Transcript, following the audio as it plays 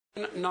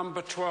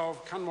Number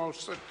 12,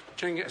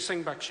 Kanwaljit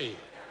Singh Bakshi.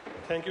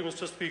 Thank you,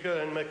 Mr. Speaker,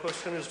 and my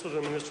question is to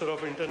the Minister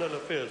of Internal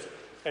Affairs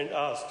and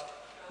asked,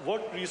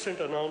 what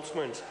recent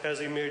announcements has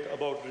he made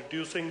about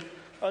reducing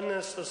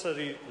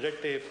unnecessary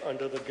red tape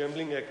under the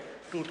Gambling Act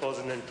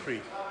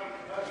 2003?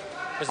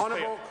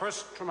 Honourable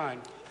Chris Tremaine.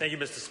 Thank you,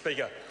 Mr.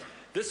 Speaker.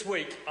 This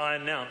week I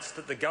announced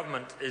that the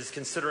government is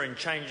considering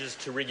changes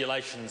to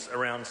regulations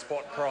around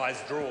spot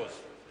prize draws.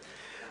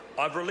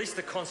 I've released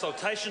a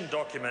consultation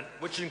document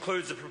which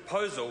includes a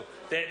proposal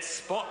that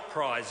spot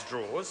prize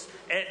draws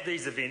at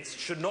these events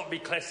should not be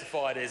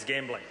classified as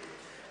gambling.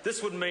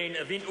 This would mean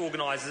event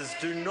organisers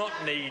do not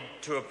need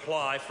to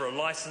apply for a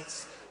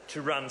licence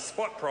to run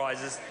spot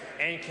prizes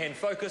and can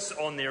focus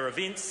on their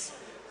events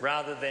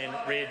rather than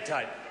red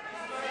tape.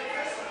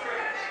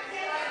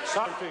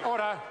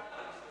 Order.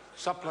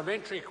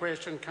 Supplementary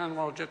question,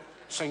 Kanwaljit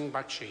Singh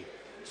Bakshi.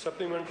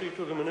 Supplementary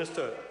to the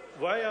Minister.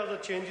 Why are the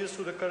changes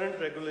to the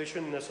current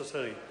regulation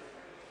necessary?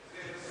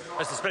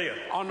 Mr. Speaker.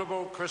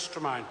 Honourable Chris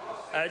Tremaine.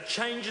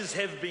 Changes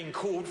have been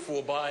called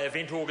for by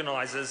event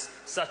organisers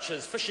such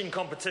as fishing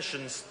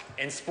competitions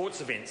and sports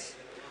events.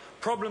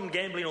 Problem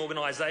gambling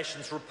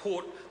organisations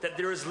report that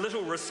there is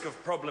little risk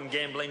of problem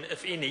gambling,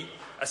 if any,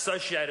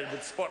 associated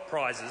with spot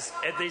prizes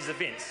at these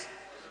events.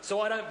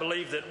 So I don't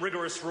believe that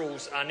rigorous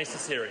rules are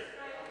necessary.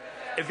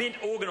 Event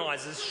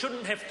organisers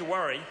shouldn't have to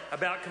worry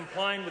about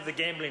complying with the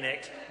Gambling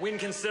Act when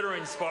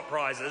considering spot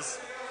prizes.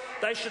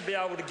 They should be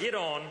able to get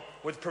on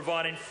with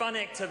providing fun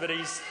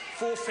activities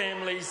for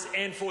families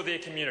and for their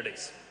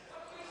communities.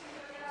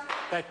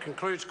 That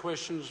concludes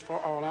questions for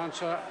oral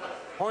answer.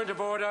 Point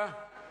of order,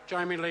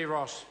 Jami-Lee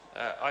Ross.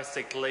 I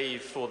seek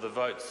leave for the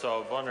votes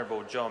of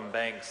Honourable John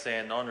Banks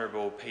and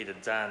Honourable Peter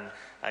Dunn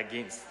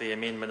against the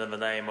amendment in the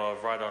name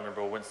of Right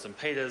Honourable Winston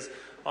Peters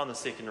on the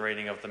second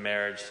reading of the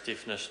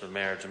Definition of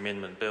Marriage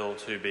Amendment Bill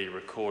to be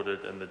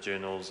recorded in the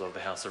journals of the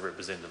House of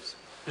Representatives.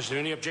 Is there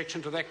any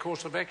objection to that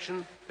course of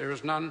action? There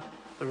is none.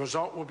 The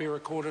result will be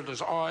recorded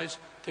as ayes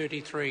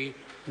 33,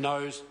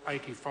 noes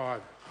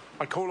 85.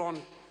 I call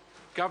on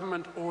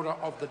Government Order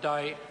of the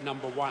Day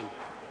number 1.